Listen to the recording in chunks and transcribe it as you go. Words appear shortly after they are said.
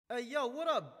Hey, yo, what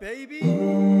up, baby? I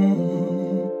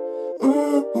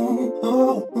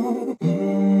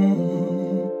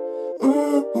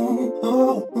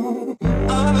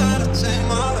better take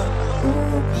my life,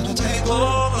 better take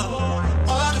over.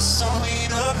 What is so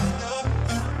mean of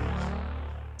it?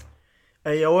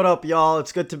 Hey, yo, what up, y'all?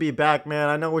 It's good to be back, man.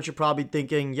 I know what you're probably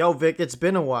thinking. Yo, Vic, it's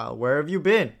been a while. Where have you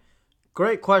been?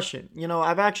 Great question.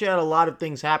 I've actually had a lot of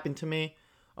things happen to me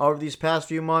over these past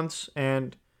few months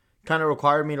and kind of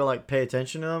required me to, pay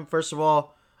attention to them. First of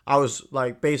all, I was,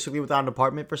 basically without an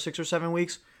apartment for 6 or 7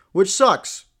 weeks, which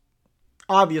sucks,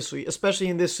 obviously, especially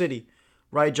in this city,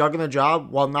 right? Juggling a job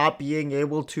while not being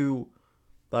able to,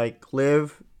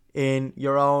 live in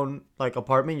your own,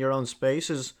 apartment, your own space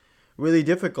is really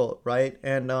difficult, right?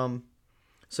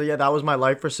 So yeah, that was my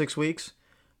life for 6 weeks.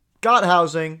 Got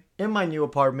housing in my new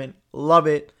apartment. Love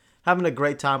it. Having a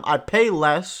great time. I pay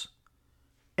less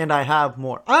and I have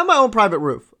more. I have my own private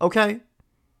roof, okay?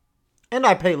 And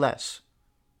I pay less.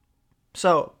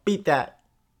 So beat that.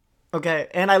 Okay.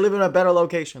 And I live in a better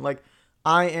location.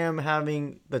 I am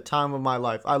having the time of my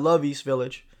life. I love East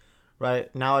Village, right?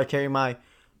 Now I carry my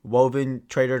woven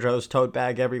Trader Joe's tote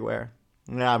bag everywhere.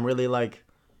 Yeah, I'm really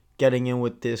getting in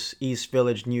with this East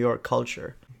Village, New York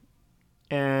culture.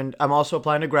 And I'm also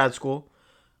applying to grad school.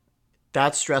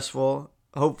 That's stressful.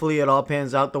 Hopefully, it all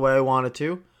pans out the way I want it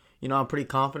to. I'm pretty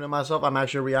confident in myself. I'm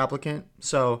actually a reapplicant.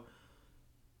 So,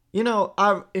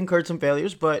 I've incurred some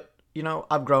failures, but,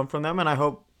 I've grown from them and I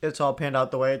hope it's all panned out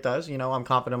the way it does. I'm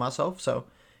confident in myself. So,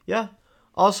 yeah.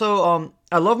 Also,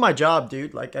 I love my job,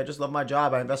 dude. I just love my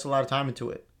job. I invest a lot of time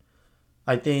into it.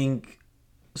 I think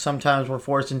sometimes we're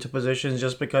forced into positions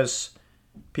just because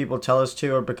people tell us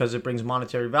to or because it brings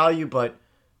monetary value, but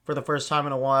for the first time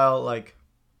in a while, I'm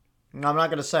not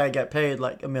gonna say I get paid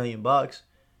like $1 million.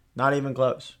 Not even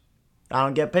close. I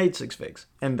don't get paid six figs,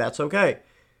 and that's okay.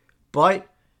 But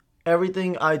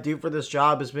everything I do for this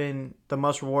job has been the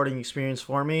most rewarding experience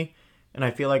for me, and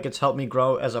I feel like it's helped me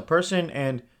grow as a person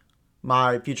and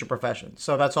my future profession.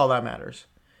 So that's all that matters.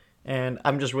 And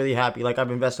I'm just really happy.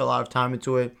 I've invested a lot of time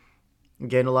into it,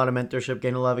 gained a lot of mentorship,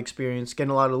 gained a lot of experience,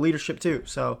 gained a lot of leadership too.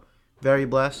 So very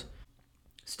blessed.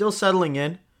 Still settling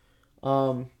in.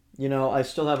 I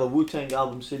still have a Wu Tang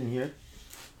album sitting here.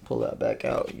 Pull that back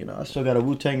out. I still got a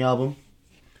Wu Tang album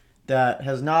that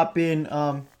has not been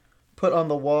put on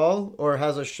the wall or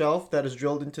has a shelf that is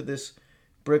drilled into this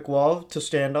brick wall to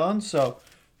stand on. So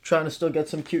trying to still get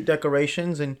some cute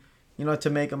decorations and to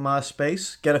make a my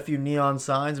space. Get a few neon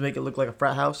signs, make it look like a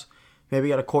frat house. Maybe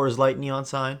get a Coors Light neon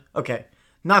sign. Okay,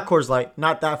 not Coors Light,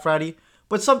 not that fratty,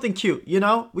 but something cute.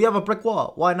 We have a brick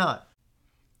wall. Why not?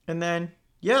 And then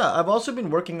yeah, I've also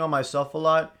been working on myself a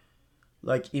lot,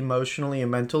 emotionally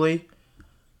and mentally.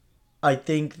 I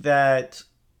think that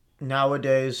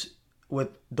nowadays, with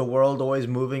the world always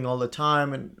moving all the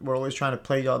time and we're always trying to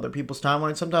play other people's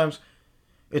timelines, sometimes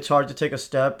it's hard to take a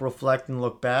step, reflect, and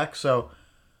look back. So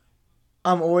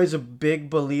I'm always a big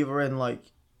believer in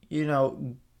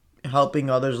helping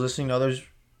others, listening to others,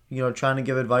 trying to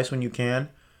give advice when you can.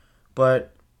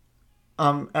 But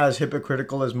I'm as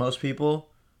hypocritical as most people.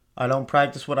 I don't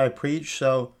practice what I preach,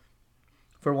 so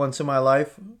for once in my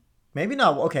life, maybe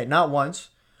not, okay, not once,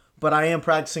 but I am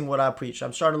practicing what I preach.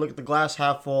 I'm starting to look at the glass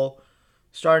half full,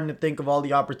 starting to think of all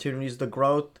the opportunities, the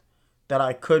growth that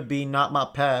I could be, not my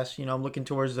past. I'm looking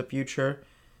towards the future,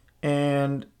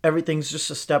 and everything's just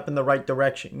a step in the right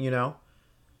direction.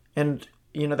 And,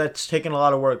 that's taken a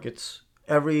lot of work. It's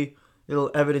every little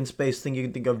evidence based thing you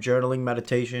can think of, journaling,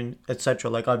 meditation,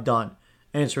 etc., I've done,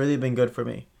 and it's really been good for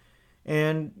me.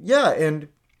 And yeah, and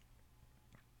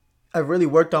I've really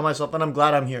worked on myself and I'm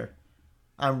glad I'm here.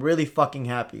 I'm really fucking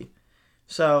happy.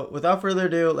 So without further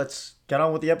ado, let's get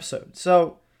on with the episode.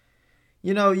 So,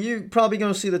 you're probably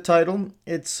going to see the title.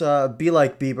 It's Be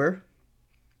Like Bieber.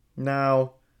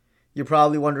 Now, you're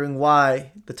probably wondering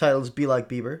why the title is Be Like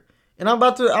Bieber. And I'm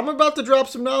about to drop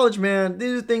some knowledge, man.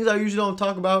 These are things I usually don't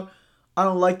talk about. I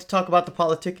don't like to talk about the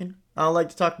politicking. I don't like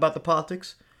to talk about the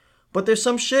politics. But there's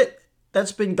some shit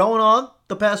that's been going on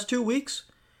the past 2 weeks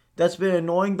that's been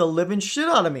annoying the living shit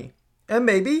out of me. And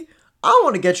maybe I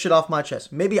want to get shit off my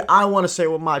chest. Maybe I want to say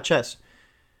it with my chest.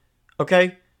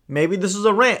 Okay? Maybe this is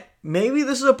a rant. Maybe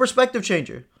this is a perspective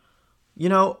changer.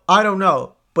 I don't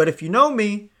know. But if you know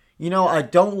me, I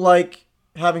don't like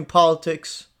having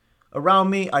politics around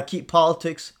me. I keep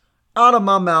politics out of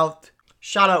my mouth.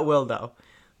 Shout out Will, though.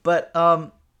 But,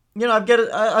 I've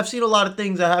seen a lot of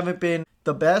things that haven't been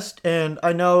the best, and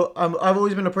I know I've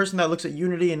always been a person that looks at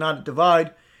unity and not a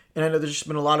divide, and I know there's just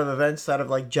been a lot of events that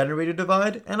have generated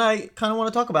divide, and I kind of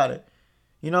want to talk about it.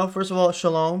 First of all,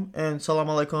 shalom and salam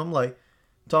alaikum,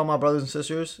 to all my brothers and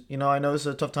sisters. I know this is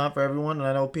a tough time for everyone, and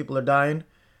I know people are dying.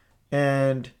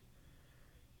 And,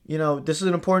 this is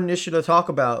an important issue to talk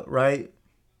about, right?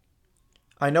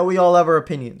 I know we all have our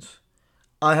opinions.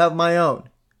 I have my own.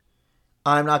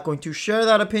 I'm not going to share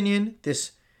that opinion.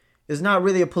 This is not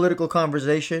really a political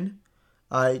conversation.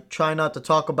 I try not to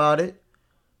talk about it.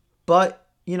 But,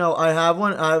 I have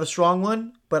one. I have a strong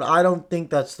one. But I don't think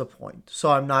that's the point.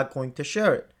 So I'm not going to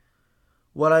share it.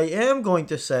 What I am going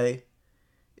to say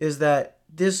is that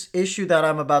this issue that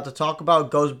I'm about to talk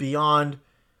about goes beyond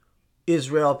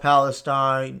Israel,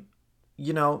 Palestine,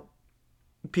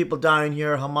 people dying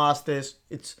here, Hamas, this.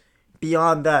 It's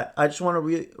beyond that. I just want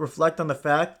to reflect on the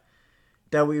fact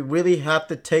that we really have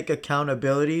to take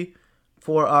accountability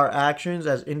for our actions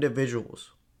as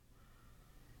individuals.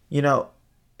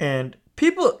 And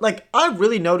people, I've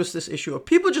really noticed this issue of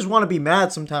people just want to be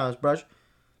mad sometimes, bruh.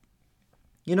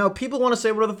 People want to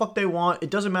say whatever the fuck they want. It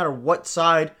doesn't matter what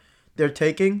side they're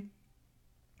taking.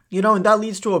 And that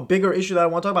leads to a bigger issue that I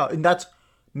want to talk about. And that's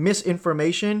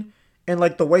misinformation and,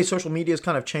 the way social media has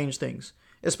kind of changed things,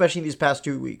 especially these past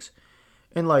 2 weeks.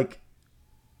 And,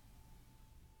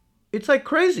 it's,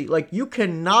 crazy. You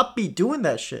cannot be doing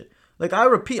that shit. I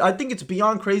repeat, I think it's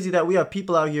beyond crazy that we have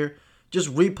people out here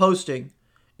just reposting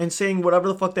and saying whatever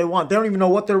the fuck they want. They don't even know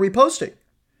what they're reposting.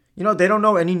 They don't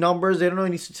know any numbers. They don't know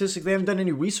any statistics. They haven't done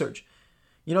any research.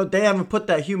 They haven't put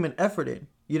that human effort in.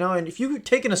 And if you're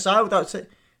taking a side without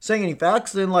saying any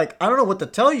facts, then, I don't know what to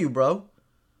tell you, bro.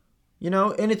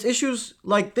 And it's issues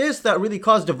like this that really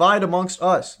cause divide amongst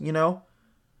us,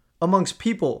 amongst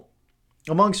people,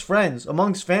 amongst friends,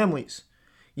 amongst families.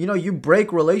 You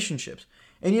break relationships.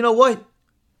 And you know what?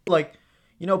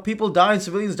 People dying,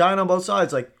 civilians dying on both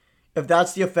sides. If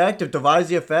that's the effect, if divide's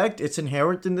the effect, it's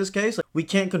inherent in this case. We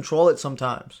can't control it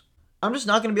sometimes. I'm just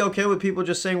not going to be okay with people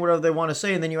just saying whatever they want to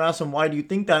say, and then you ask them, why do you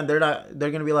think that? And they're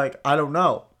going to be like, I don't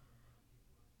know.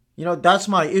 That's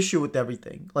my issue with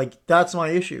everything. That's my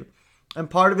issue. And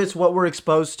part of it's what we're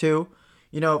exposed to.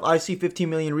 If I see 15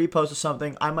 million reposts of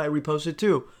something, I might repost it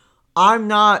too. I'm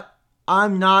not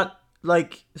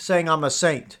saying I'm a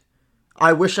saint.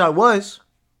 I wish I was.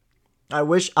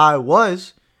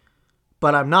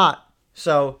 But I'm not.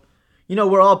 So,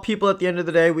 we're all people at the end of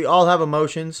the day. We all have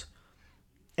emotions.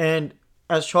 And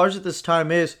as charged at this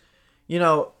time is,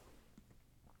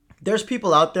 there's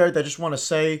people out there that just want to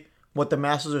say what the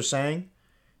masses are saying.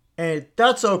 And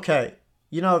that's okay.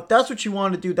 If that's what you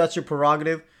want to do, that's your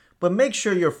prerogative. But make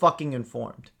sure you're fucking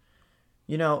informed.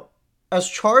 As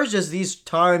charged as these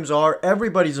times are,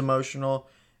 everybody's emotional.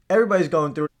 Everybody's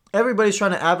going through it. Everybody's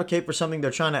trying to advocate for something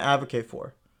they're trying to advocate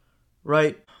for.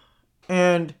 Right?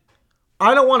 And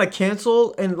I don't want to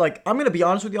cancel. And I'm going to be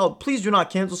honest with y'all. Please do not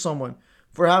cancel someone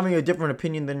for having a different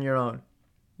opinion than your own.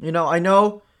 I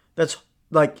know that's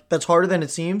harder than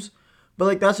it seems.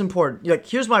 But that's important.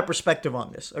 Here's my perspective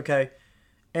on this. Okay?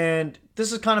 And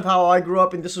this is kind of how I grew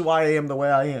up, and this is why I am the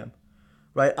way I am,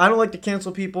 right? I don't like to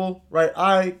cancel people, right?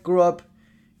 I grew up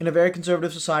in a very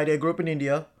conservative society. I grew up in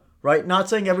India, right? Not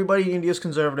saying everybody in India is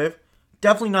conservative.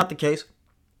 Definitely not the case.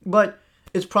 But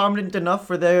it's prominent enough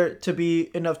for there to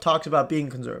be enough talks about being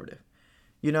conservative,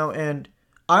 And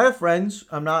I have friends,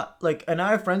 and I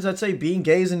have friends that say being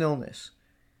gay is an illness,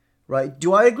 right?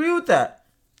 Do I agree with that?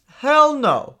 Hell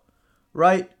no,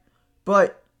 right?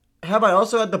 But have I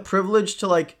also had the privilege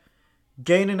to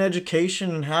gain an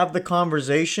education and have the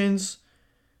conversations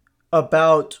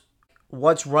about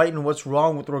what's right and what's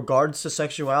wrong with regards to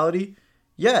sexuality?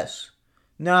 Yes.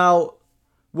 Now,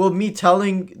 will me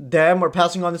telling them or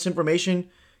passing on this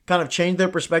information kind of change their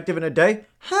perspective in a day?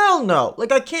 Hell no.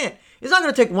 I can't. It's not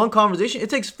going to take one conversation. It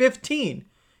takes 15.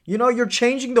 You're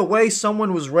changing the way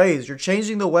someone was raised. You're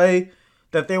changing the way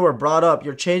that they were brought up.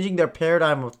 You're changing their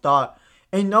paradigm of thought.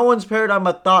 And no one's paradigm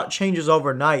of thought changes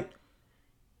overnight.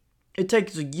 It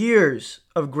takes years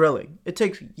of grilling. It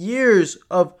takes years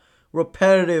of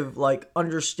repetitive,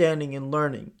 understanding and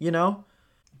learning,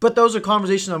 But those are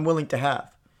conversations I'm willing to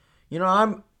have.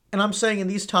 I'm saying in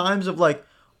these times of,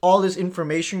 all this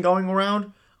information going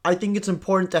around, I think it's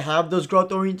important to have those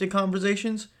growth-oriented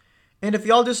conversations. And if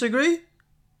y'all disagree,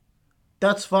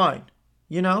 that's fine,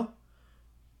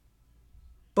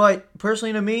 But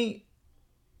personally to me,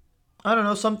 I don't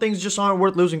know, some things just aren't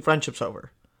worth losing friendships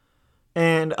over.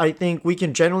 And I think we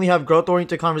can generally have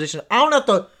growth-oriented conversations. I don't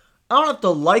have to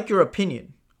like your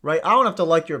opinion, right? I don't have to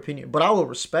like your opinion, but I will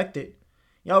respect it.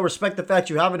 I'll respect the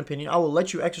fact you have an opinion. I will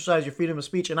let you exercise your freedom of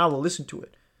speech, and I will listen to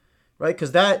it, right?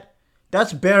 Because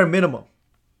that's bare minimum.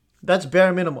 That's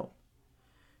bare minimum.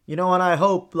 And I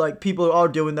hope people are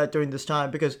doing that during this time,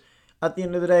 because at the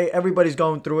end of the day, everybody's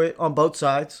going through it on both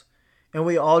sides, and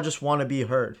we all just want to be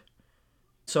heard.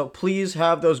 So please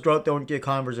have those growth don't get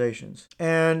conversations.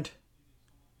 And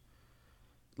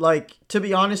like, to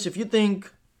be honest, if you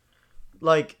think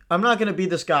like I'm not gonna be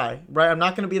this guy, right? I'm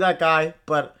not gonna be that guy,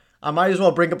 but I might as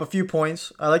well bring up a few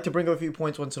points. I like to bring up a few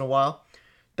points once in a while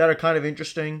that are kind of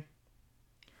interesting.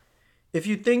 If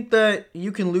you think that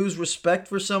you can lose respect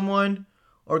for someone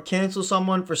or cancel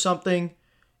someone for something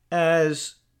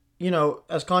as,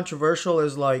 as controversial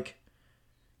as like,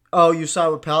 oh, you side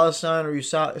with Palestine or you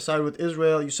side with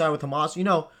Israel, you side with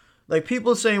Hamas, like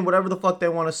people saying whatever the fuck they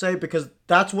want to say because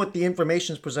that's what the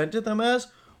information is presented to them as,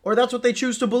 or that's what they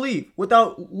choose to believe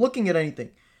without looking at anything.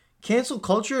 Cancel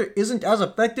culture isn't as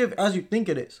effective as you think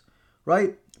it is,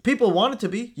 right? People want it to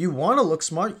be. You want to look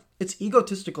smart. It's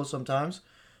egotistical sometimes,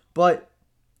 but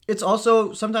it's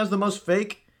also sometimes the most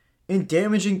fake and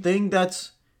damaging thing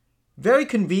that's very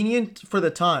convenient for the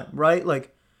time, right?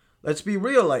 Like, let's be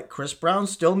real, like Chris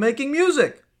Brown's still making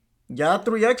music. Yeah,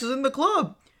 3X is in the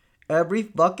club every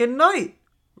fucking night,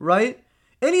 right?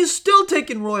 And he's still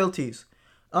taking royalties.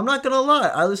 I'm not gonna lie,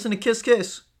 I listen to Kiss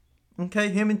Kiss. Okay,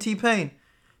 him and T-Pain.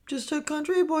 Just a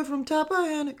country boy from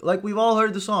Tappahannock. Like, we've all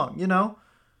heard the song,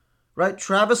 right?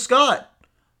 Travis Scott.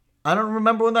 I don't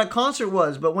remember when that concert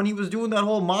was, but when he was doing that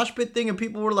whole mosh pit thing and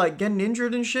people were like getting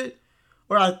injured and shit.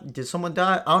 Or did someone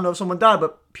die? I don't know if someone died,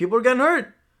 but people were getting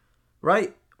hurt,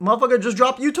 right? Motherfucker just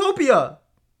dropped Utopia.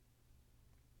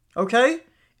 Okay?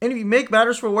 And if you make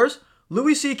matters for worse,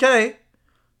 Louis C.K.,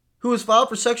 who was filed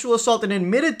for sexual assault and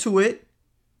admitted to it,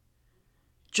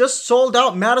 just sold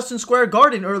out Madison Square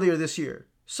Garden earlier this year.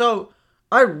 So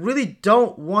I really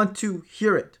don't want to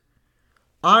hear it.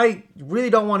 I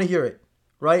really don't want to hear it,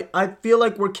 right? I feel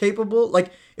like we're capable.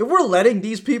 Like, if we're letting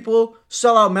these people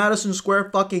sell out Madison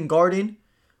Square fucking Garden,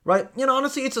 right?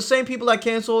 Honestly, it's the same people that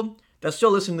canceled that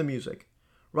still listen to music,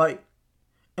 right?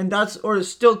 And or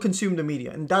still consume the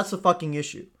media. And that's the fucking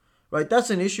issue, right? That's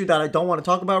an issue that I don't want to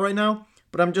talk about right now.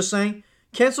 But I'm just saying,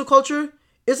 cancel culture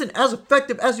isn't as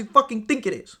effective as you fucking think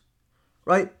it is,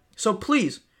 right? So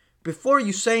please, before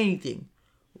you say anything,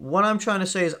 what I'm trying to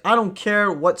say is I don't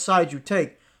care what side you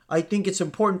take. I think it's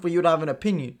important for you to have an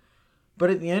opinion.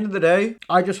 But at the end of the day,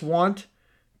 I just want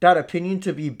that opinion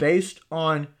to be based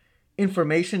on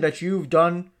information that you've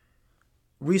done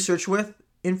research with,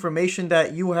 information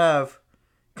that you have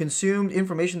consumed,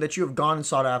 information that you have gone and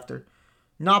sought after.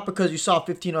 Not because you saw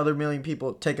 15 other million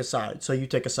people take a side, so you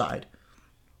take a side.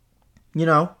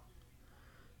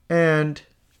 And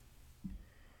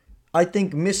I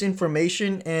think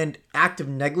misinformation and active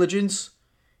negligence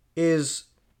is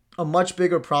a much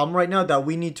bigger problem right now that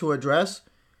we need to address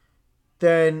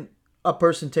than a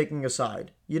person taking a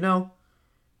side,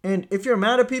 And if you're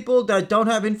mad at people that don't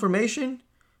have information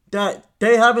that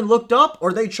they haven't looked up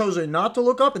or they chosen not to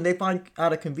look up and they find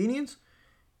out of convenience,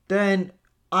 then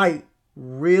I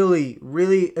really,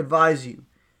 really advise you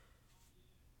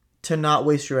to not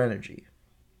waste your energy.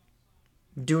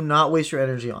 Do not waste your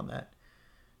energy on that.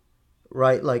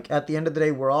 Right? Like, at the end of the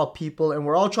day, we're all people and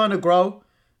we're all trying to grow.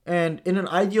 And in an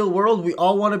ideal world, we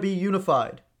all want to be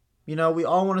unified. We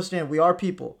all want to stand. We are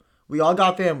people. We all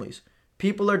got families.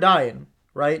 People are dying,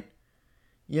 right?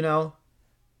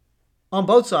 On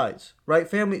both sides, right?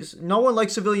 Families. No one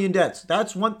likes civilian deaths.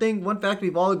 That's one fact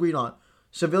we've all agreed on.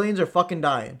 Civilians are fucking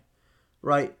dying,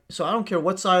 right? So I don't care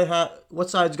what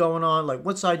side's going on, like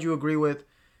what side you agree with.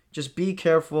 Just be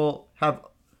careful. Have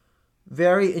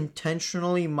very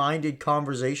intentionally minded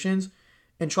conversations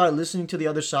and try listening to the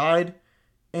other side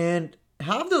and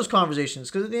have those conversations,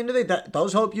 because at the end of the day,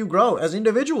 those help you grow as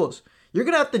individuals. You're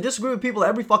gonna have to disagree with people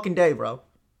every fucking day, bro.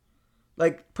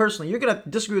 Like, personally, you're gonna have to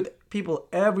disagree with people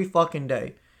every fucking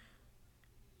day,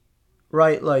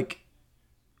 right? Like,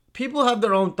 people have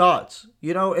their own thoughts,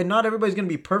 and not everybody's gonna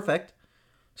be perfect.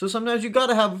 So sometimes you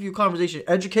gotta have a few conversations,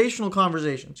 educational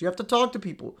conversations. You have to talk to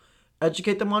people,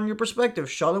 educate them on your perspective,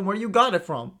 show them where you got it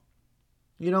from.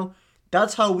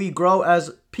 That's how we grow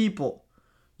as people.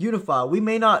 Unify. We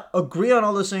may not agree on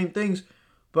all the same things,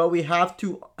 but we have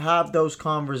to have those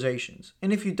conversations.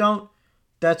 And if you don't,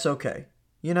 that's okay.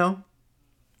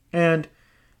 And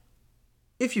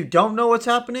if you don't know what's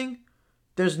happening,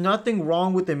 there's nothing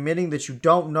wrong with admitting that you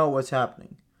don't know what's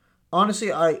happening.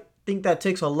 Honestly, I think that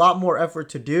takes a lot more effort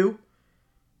to do,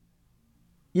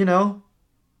 than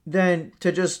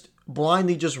to just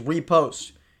blindly just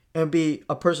repost and be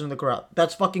a person in the crowd.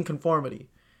 That's fucking conformity,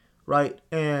 right?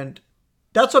 And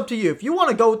that's up to you. If you want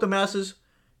to go with the masses,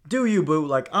 do you, boo.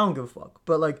 Like, I don't give a fuck.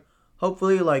 But, like,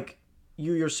 hopefully, like,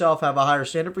 you yourself have a higher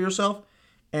standard for yourself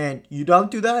and you don't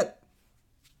do that.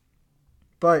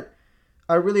 But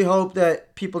I really hope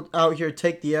that people out here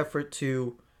take the effort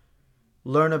to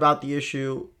learn about the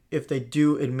issue if they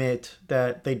do admit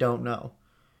that they don't know.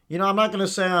 I'm not going to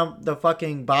say I'm the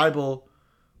fucking Bible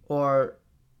or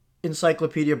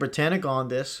Encyclopedia Britannica on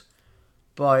this,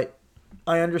 but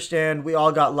I understand we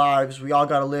all got lives. We all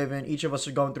got to live, and each of us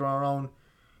are going through our own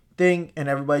thing, and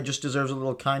everybody just deserves a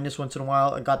little kindness once in a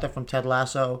while. I got that from Ted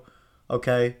Lasso.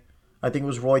 Okay. I think it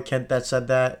was Roy Kent that said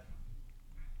that.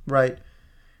 Right.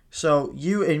 So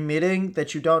you admitting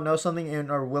that you don't know something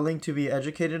and are willing to be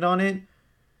educated on it,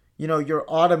 you're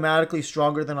automatically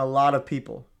stronger than a lot of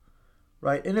people.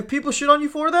 Right? And if people shit on you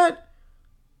for that,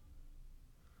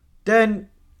 then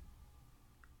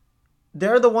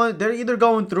they're either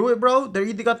going through it, bro. They're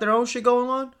either got their own shit going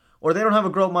on, or they don't have a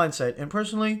growth mindset. And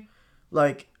personally,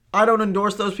 I don't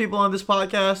endorse those people on this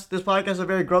podcast. This podcast is a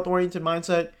very growth oriented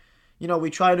mindset. We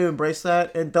try to embrace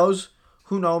that. And those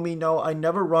who know me know I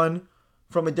never run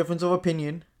from a difference of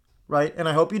opinion, right? And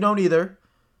I hope you don't either.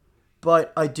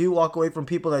 But I do walk away from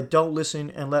people that don't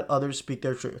listen and let others speak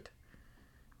their truth,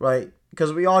 right?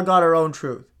 Because we all got our own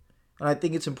truth. And I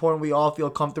think it's important we all feel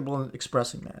comfortable in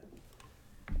expressing that.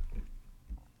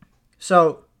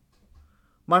 So,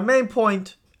 my main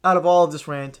point out of all of this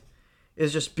rant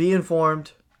is just be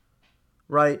informed,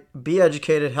 right? Be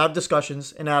educated, have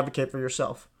discussions, and advocate for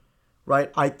yourself,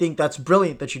 right? I think that's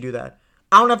brilliant that you do that.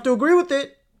 I don't have to agree with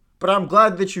it, but I'm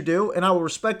glad that you do, and I will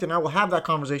respect it, and I will have that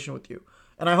conversation with you.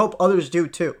 And I hope others do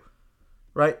too,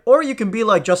 right? Or you can be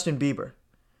like Justin Bieber.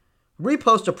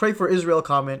 Repost a Pray for Israel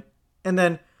comment, and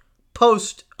then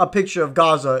post a picture of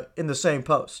Gaza in the same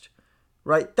post,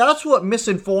 right? That's what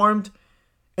misinformed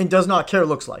and does not care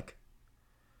looks like,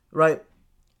 right?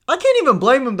 I can't even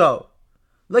blame him though.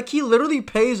 He literally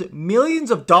pays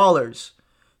millions of dollars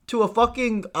to a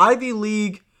fucking Ivy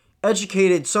League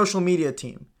educated social media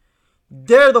team.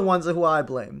 They're the ones who I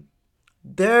blame.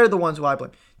 They're the ones who I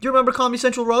blame. Do you remember Comedy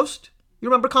Central Roast? You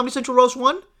remember Comedy Central Roast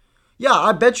 1? Yeah,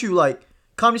 I bet you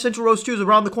Comedy Central Roast 2 is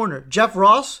around the corner. Jeff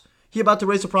Ross, he about to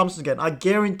raise the promises again. I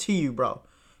guarantee you, bro.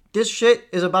 This shit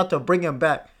is about to bring him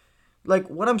back.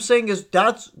 What I'm saying is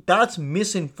that's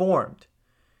misinformed.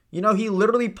 He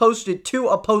literally posted 2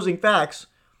 opposing facts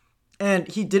and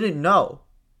he didn't know,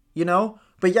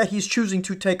 But yet he's choosing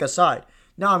to take a side.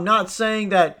 Now, I'm not saying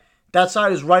that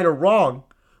side is right or wrong,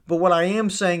 but what I am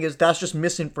saying is that's just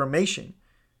misinformation.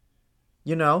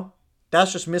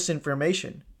 That's just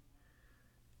misinformation.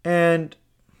 And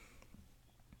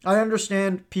I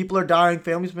understand people are dying,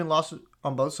 families have been lost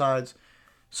on both sides.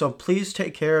 So please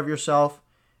take care of yourself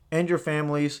and your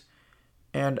families.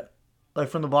 And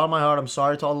from the bottom of my heart, I'm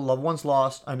sorry to all the loved ones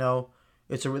lost. I know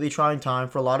it's a really trying time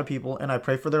for a lot of people, and I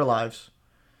pray for their lives.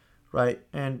 Right?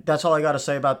 And that's all I got to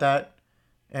say about that.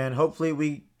 And hopefully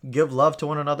we give love to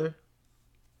one another.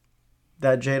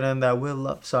 That Jada and that Will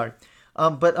love. Sorry.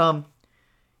 Enough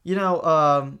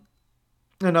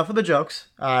of the jokes.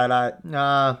 Alright,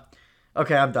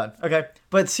 okay, I'm done. Okay.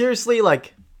 But seriously,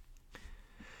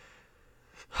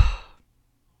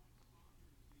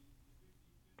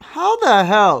 how the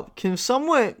hell can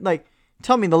someone,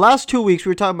 tell me, the last 2 weeks we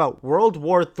were talking about World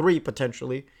War III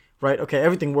potentially, right? Okay,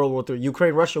 everything World War III.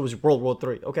 Ukraine, Russia was World War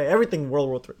III. Okay, everything World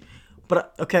War III.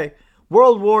 But, okay,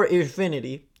 World War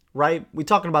Infinity, right? We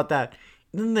talking about that.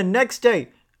 And then the next day,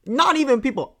 not even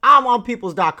people, I'm on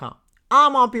peoples.com.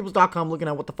 I'm on peoples.com looking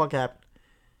at what the fuck happened.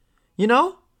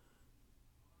 Jada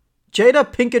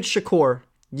Pinkett Shakur,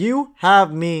 you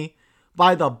have me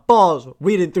by the balls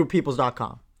reading through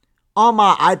peoples.com on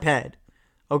my iPad.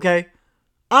 Okay?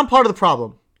 I'm part of the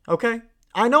problem. Okay?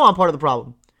 I know I'm part of the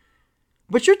problem.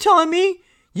 But you're telling me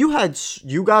you guys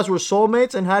were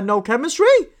soulmates and had no chemistry?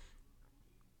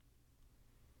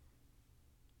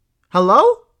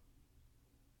 Hello?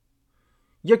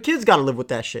 Your kids gotta live with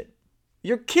that shit.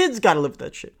 Your kids gotta live with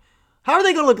that shit. How are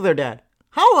they gonna look at their dad?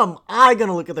 How am I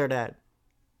gonna look at their dad?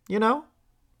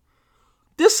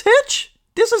 This Hitch?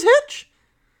 This is Hitch?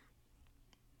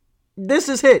 This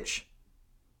is Hitch.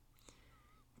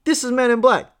 This is Men in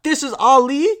Black. This is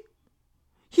Ali.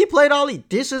 He played Ali.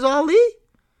 This is Ali?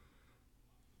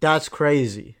 That's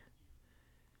crazy.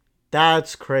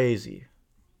 That's crazy.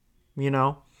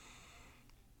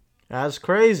 That's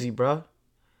crazy, bruh.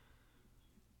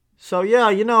 So, yeah,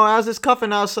 as it's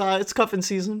cuffing outside, it's cuffing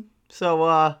season.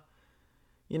 So,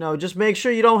 just make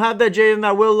sure you don't have that Jada and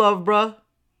that Will love, bruh.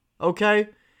 Okay?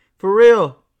 For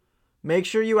real. Make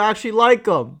sure you actually like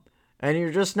them. And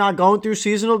you're just not going through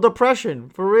seasonal depression.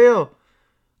 For real.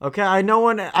 Okay? I know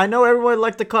everyone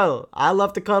likes to cuddle. I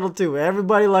love to cuddle too.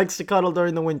 Everybody likes to cuddle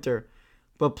during the winter.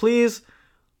 But please,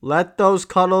 let those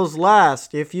cuddles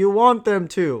last if you want them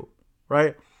to.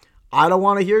 Right? I don't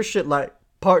want to hear shit like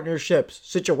partnerships,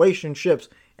 situationships,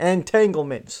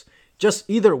 entanglements. Just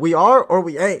either we are or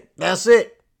we ain't. That's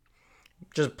it.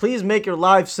 Just please make your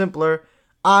life simpler.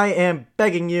 I am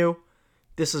begging you.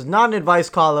 This is not an advice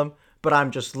column, but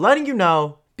I'm just letting you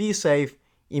know, be safe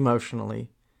emotionally.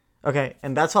 Okay,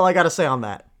 and that's all I got to say on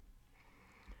that.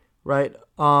 Right?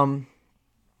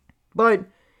 But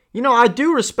I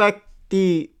do respect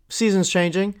the seasons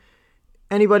changing.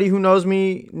 Anybody who knows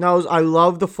me knows I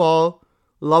love the fall,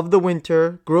 love the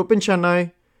winter. Grew up in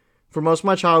Chennai for most of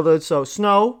my childhood, so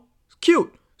snow,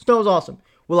 cute. Snow is awesome.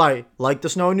 Will I like the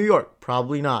snow in New York?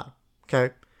 Probably not.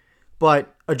 Okay,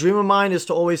 but a dream of mine is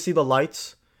to always see the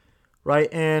lights, right?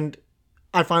 And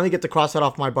I finally get to cross that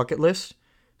off my bucket list.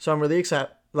 So I'm really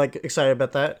excited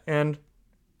about that, and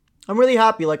I'm really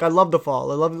happy. Like I love the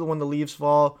fall. I love when the leaves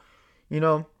fall. You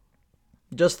know,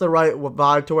 just the right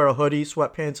vibe to wear a hoodie,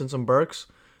 sweatpants, and some Birks.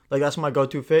 Like that's my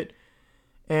go-to fit.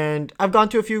 And I've gone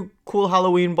to a few cool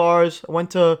Halloween bars. I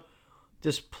went to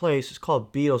this place. It's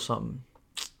called Beetle something.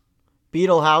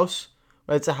 Beetle House.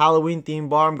 Right? It's a Halloween themed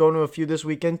bar. I'm going to a few this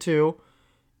weekend too.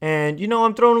 And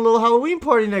I'm throwing a little Halloween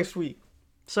party next week.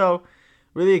 So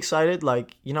really excited.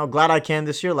 Like, glad I can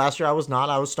this year. Last year I was not.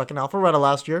 I was stuck in Alpharetta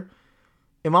last year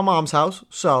in my mom's house.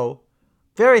 So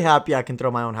very happy I can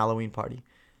throw my own Halloween party.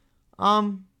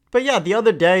 But yeah, the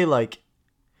other day, like,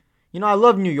 I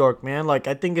love New York, man. Like,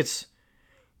 I think it's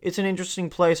an interesting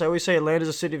place. I always say Atlanta's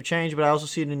a city of change, but I also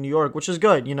see it in New York, which is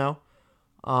good.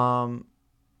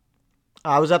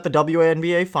 I was at the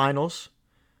WNBA finals,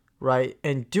 right?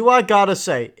 And do I gotta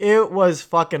say, it was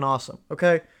fucking awesome.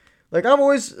 Okay, like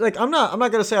I'm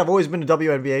not gonna say I've always been a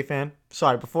WNBA fan.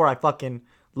 Sorry, before I fucking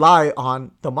lie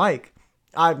on the mic,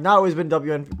 I've not always been a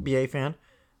WNBA fan,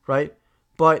 right?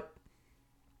 But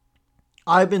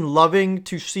I've been loving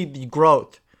to see the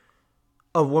growth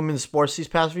of women's sports these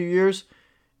past few years,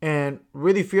 and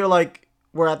really feel like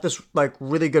we're at this like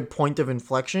really good point of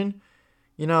inflection.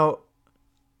 You know,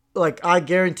 like I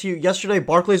guarantee you, yesterday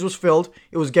Barclays was filled.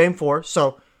 It was Game 4,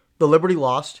 so the Liberty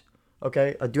lost.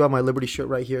 Okay, I do have my Liberty shirt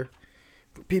right here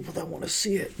for people that want to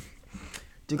see it.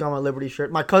 Do got my Liberty shirt.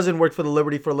 My cousin worked for the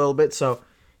Liberty for a little bit, so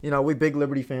we big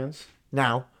Liberty fans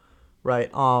now,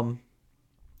 right?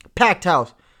 Packed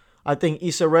house. I think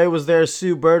Issa Rae was there,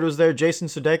 Sue Bird was there, Jason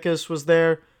Sudeikis was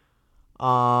there.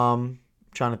 Trying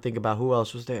to think about who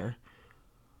else was there.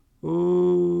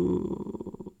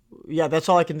 Ooh, yeah, that's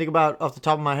all I can think about off the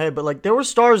top of my head. But like, there were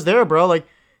stars there, bro. Like,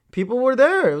 people were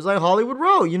there. It was like Hollywood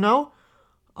Row.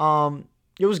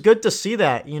 It was good to see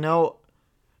that.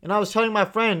 And I was telling my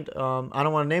friend, I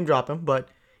don't want to name drop him, but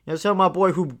I was telling my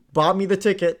boy who bought me the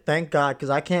ticket. Thank God,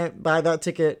 because I can't buy that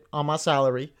ticket on my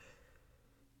salary.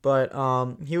 But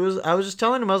I was just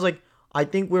telling him, I was like, I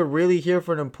think we're really here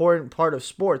for an important part of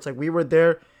sports. Like, we were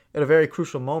there at a very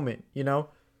crucial moment,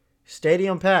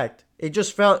 Stadium packed. It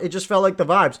just felt like the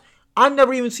vibes. I've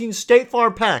never even seen State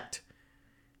Farm packed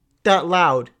that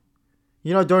loud,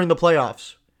 during the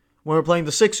playoffs. When we were playing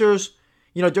the Sixers,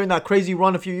 during that crazy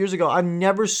run a few years ago, I've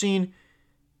never seen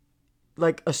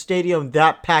like a stadium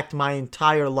that packed my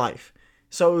entire life.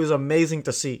 So it was amazing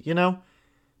to see,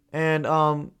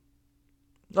 And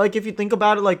like if you think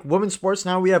about it, like women's sports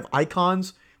now, we have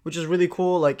icons, which is really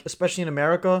cool. Like especially in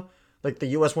America, like the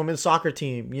U.S. women's soccer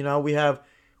team.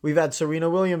 We've had Serena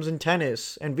Williams in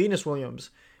tennis and Venus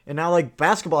Williams, and now like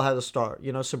basketball has a star.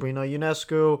 Sabrina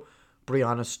Ionescu,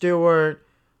 Breanna Stewart,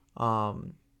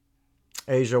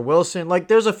 Asia Wilson. Like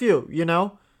there's a few,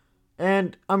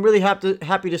 and I'm really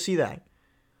happy to see that.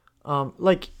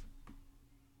 Like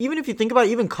even if you think about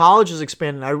it, even college is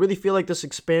expanding. I really feel like this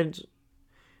expansion,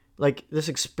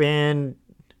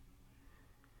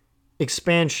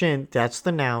 that's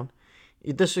the noun.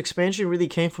 This expansion really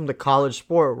came from the college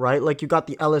sport, right? Like you got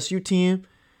the LSU team,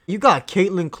 you got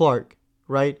Caitlin Clark,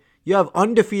 right? You have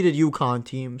undefeated UConn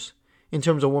teams in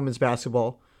terms of women's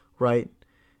basketball, right?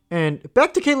 And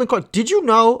back to Caitlin Clark, did you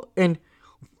know, and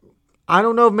I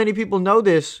don't know if many people know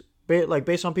this, like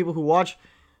based on people who watch,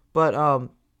 but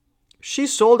she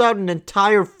sold out an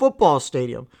entire football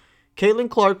stadium. Caitlin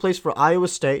Clark plays for Iowa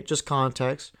State, just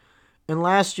context. And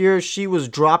last year, she was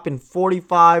dropping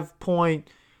 45-point,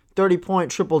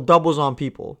 30-point triple doubles on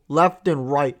people, left and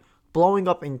right, blowing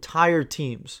up entire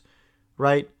teams,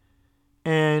 right?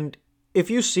 And if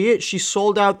you see it, she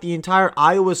sold out the entire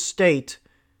Iowa State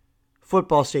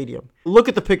football stadium. Look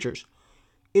at the pictures.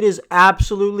 It is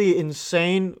absolutely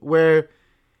insane where,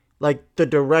 like, the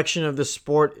direction of the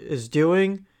sport is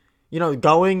going,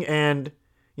 and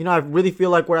I really feel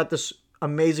like we're at this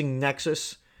amazing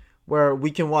nexus where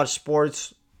we can watch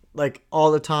sports like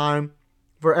all the time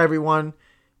for everyone,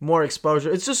 more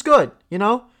exposure. It's just good,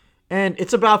 and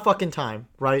it's about fucking time,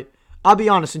 right? I'll be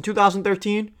honest, in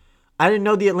 2013, I didn't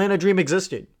know the Atlanta Dream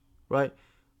existed, right?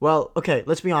 Well, okay,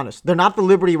 let's be honest. They're not the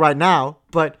Liberty right now,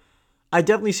 but I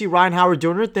definitely see Ryan Howard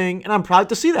doing her thing, and I'm proud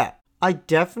to see that. I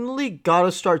definitely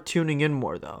gotta start tuning in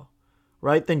more though,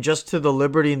 right? Than just to the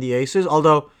Liberty and the Aces.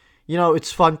 Although,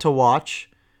 it's fun to watch,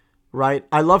 right?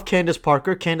 I love Candace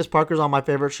Parker. Candace Parker's on my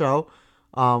favorite show,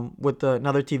 with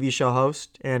another TV show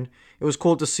host, and it was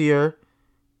cool to see her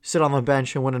sit on the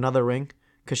bench and win another ring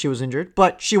because she was injured,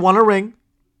 but she won a ring.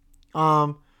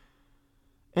 Um,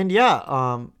 and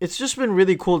yeah, it's just been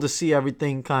really cool to see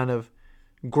everything kind of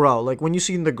grow. Like when you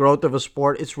see the growth of a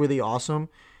sport, it's really awesome.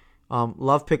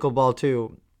 Love pickleball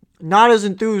too. Not as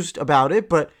enthused about it,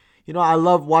 but I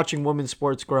love watching women's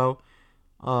sports grow.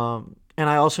 And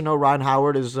I also know Ryan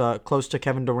Howard is close to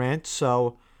Kevin Durant.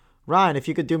 So, Ryan, if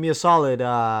you could do me a solid,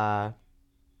 tell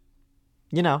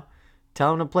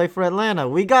him to play for Atlanta.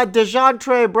 We got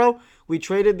DeJounte, bro. We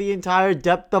traded the entire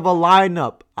depth of a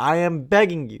lineup. I am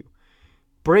begging you.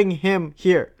 Bring him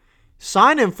here.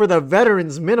 Sign him for the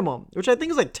veterans minimum, which I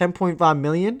think is like $10.5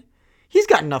 million. He's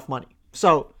got enough money.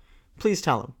 So, please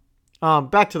tell him.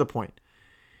 Back to the point.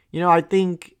 I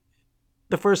think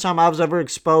the first time I was ever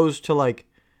exposed to like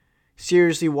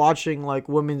seriously watching like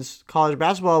women's college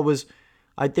basketball was,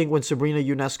 I think, when Sabrina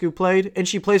Ionescu played. And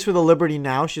she plays for the Liberty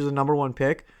now. She's the number 1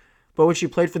 pick. But when she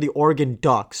played for the Oregon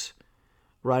Ducks,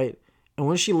 right? And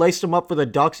when she laced them up for the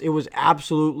Ducks, it was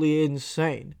absolutely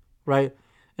insane, right?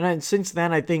 And since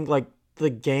then, I think like the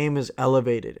game is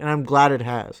elevated. And I'm glad it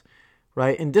has,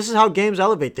 right? And this is how games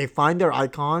elevate. They find their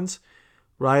icons,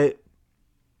 right?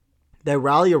 They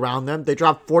rally around them. They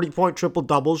drop 40-point triple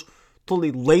doubles,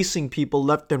 totally lacing people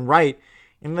left and right.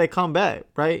 And they come back,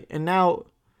 right? And now,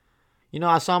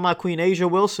 I saw my queen, Asia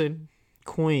Wilson.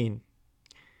 Queen.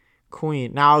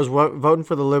 Now I was voting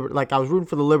for the Liberty. Like I was rooting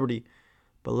for the Liberty.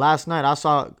 But last night I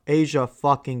saw Asia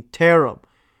fucking tear him.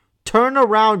 Turn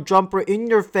around jumper in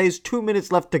your face. 2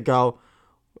 minutes left to go.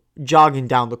 Jogging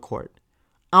down the court.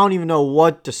 I don't even know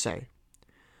what to say.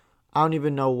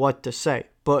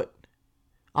 But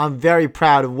I'm very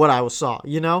proud of what I saw.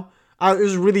 It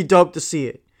was really dope to see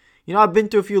it. I've been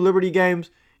to a few Liberty games.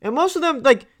 And most of them,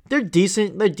 like, they're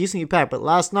decent. They're decently packed. But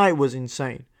last night was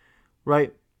insane.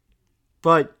 Right?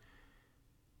 But,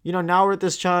 now we're at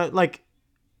this challenge. Like,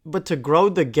 but to grow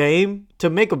the game, to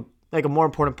make a more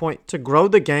important point, to grow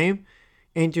the game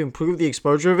and to improve the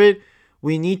exposure of it,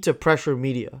 we need to pressure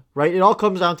media, right? It all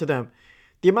comes down to them.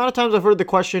 The amount of times I've heard the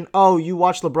question, oh, you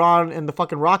watch LeBron and the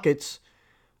fucking Rockets,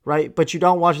 right? But you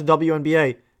don't watch the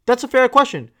WNBA. That's a fair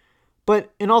question.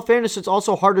 But in all fairness, it's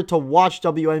also harder to watch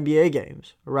WNBA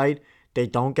games, right? They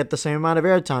don't get the same amount of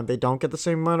airtime. They don't get the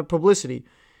same amount of publicity,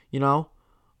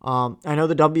 I know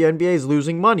the WNBA is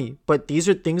losing money, but these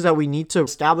are things that we need to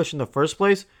establish in the first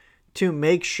place to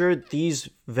make sure these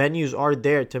venues are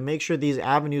there, to make sure these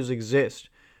avenues exist,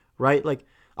 right? Like,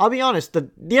 I'll be honest, the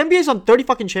NBA is on 30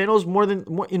 fucking channels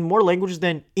in more languages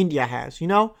than India has,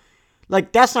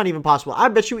 Like, that's not even possible. I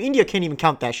bet you India can't even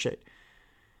count that shit.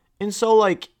 And so,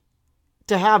 like,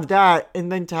 to have that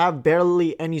and then to have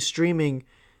barely any streaming,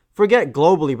 forget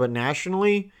globally, but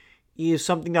nationally, is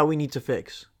something that we need to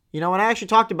fix. And I actually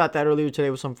talked about that earlier today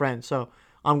with some friends, so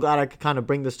I'm glad I could kind of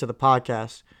bring this to the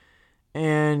podcast.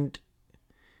 And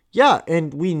yeah,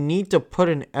 and we need to put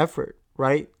an effort,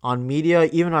 right, on media,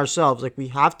 even ourselves. Like, we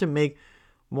have to make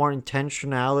more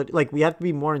intentionality. Like, we have to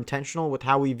be more intentional with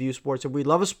how we view sports. If we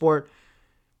love a sport,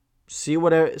 see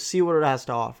what it has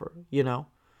to offer,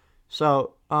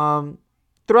 So,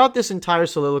 throughout this entire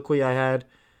soliloquy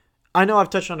I know I've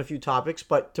touched on a few topics,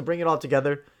 but to bring it all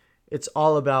together, it's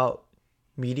all about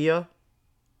media,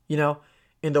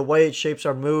 in the way it shapes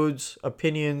our moods,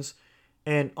 opinions,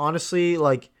 and honestly,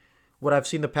 like what I've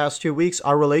seen the past 2 weeks,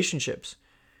 our relationships.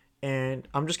 And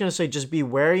I'm just going to say, just be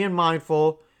wary and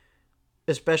mindful,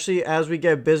 especially as we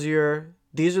get busier.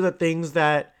 These are the things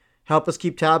that help us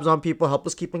keep tabs on people, help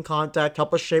us keep in contact,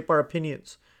 help us shape our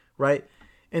opinions, right?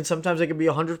 And sometimes they can be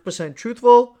 100%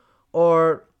 truthful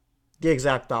or the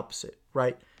exact opposite,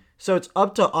 right? So it's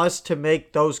up to us to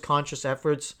make those conscious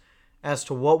efforts as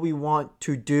to what we want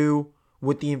to do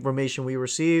with the information we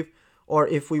receive, or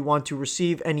if we want to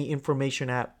receive any information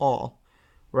at all,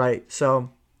 right?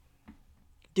 So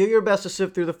do your best to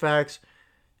sift through the facts,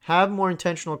 have more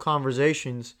intentional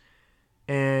conversations,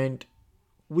 and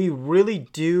we really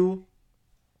do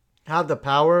have the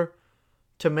power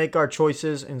to make our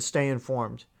choices and stay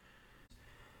informed.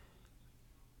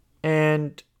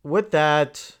 And with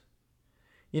that,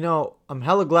 I'm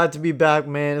hella glad to be back,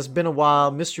 man. It's been a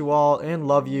while. Missed you all and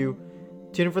love you.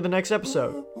 Tune in for the next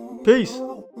episode. Peace.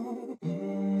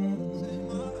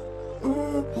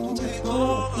 Take